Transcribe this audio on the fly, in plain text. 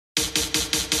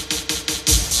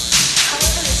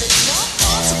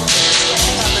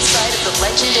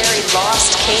legendary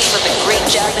lost cave of the great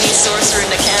Japanese sorcerer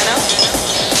Nakano?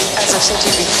 As I've said to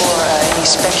you before, any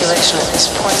speculation at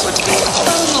this point would be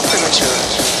a little premature.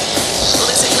 Well,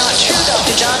 is it not true,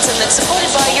 Dr. Johnson, that supported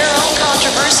by your own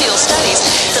controversial studies,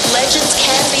 that legends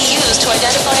can be used to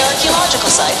identify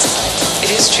archaeological sites? It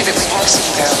is true that we have seen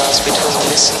parallels between the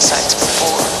missing sites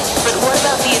before. But what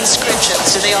about the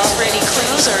inscriptions? Do they offer any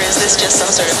clues, or is this just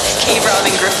some sort of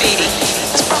cave-robbing graffiti?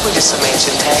 It's probably just some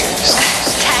ancient taggers.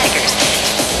 Taggers?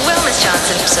 Well, Miss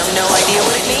Johnson, so no idea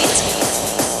what it means?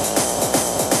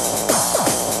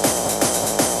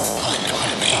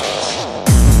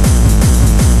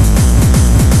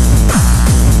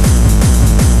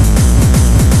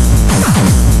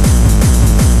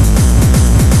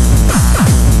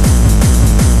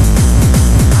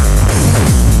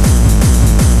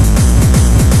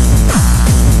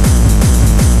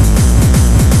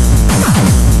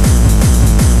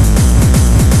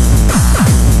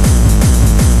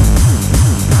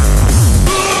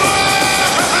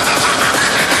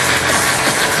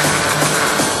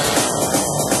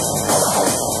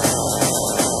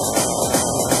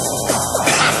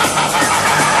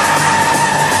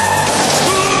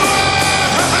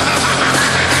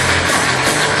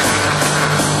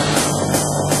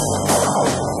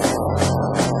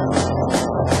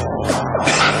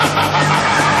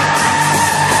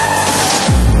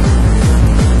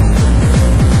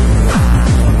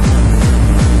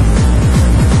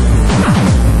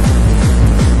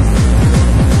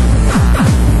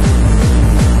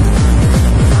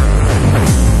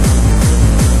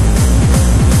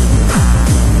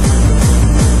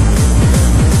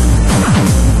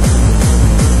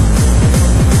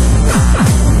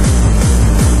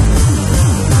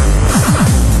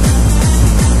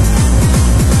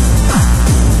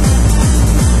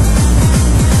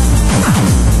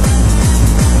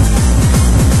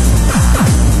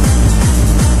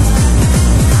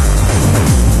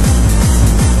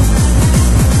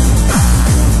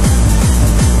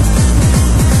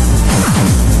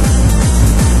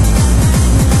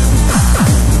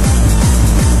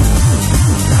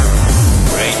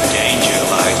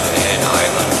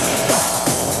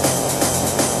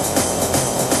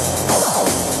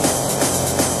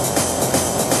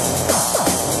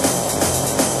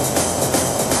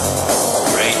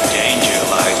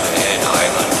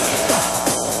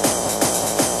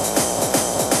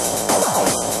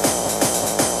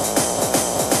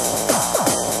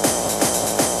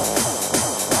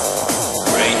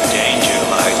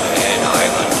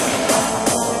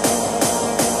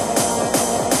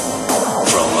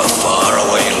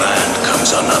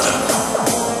 Another.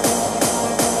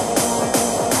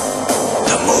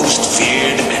 The most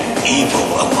feared and evil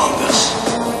among us.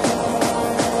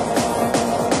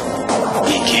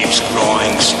 He keeps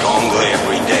growing stronger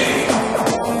every day,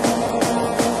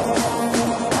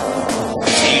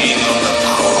 feeding on the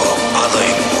power of other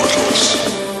immortals.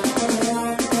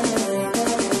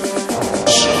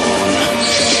 Soon,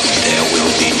 there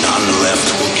will be none left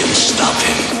who can stop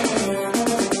him.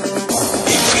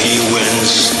 If he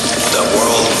wins, the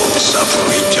world will suffer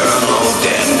eternal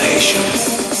damnation.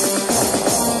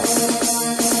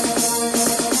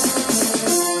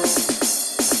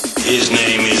 His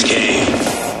name is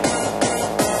Cain.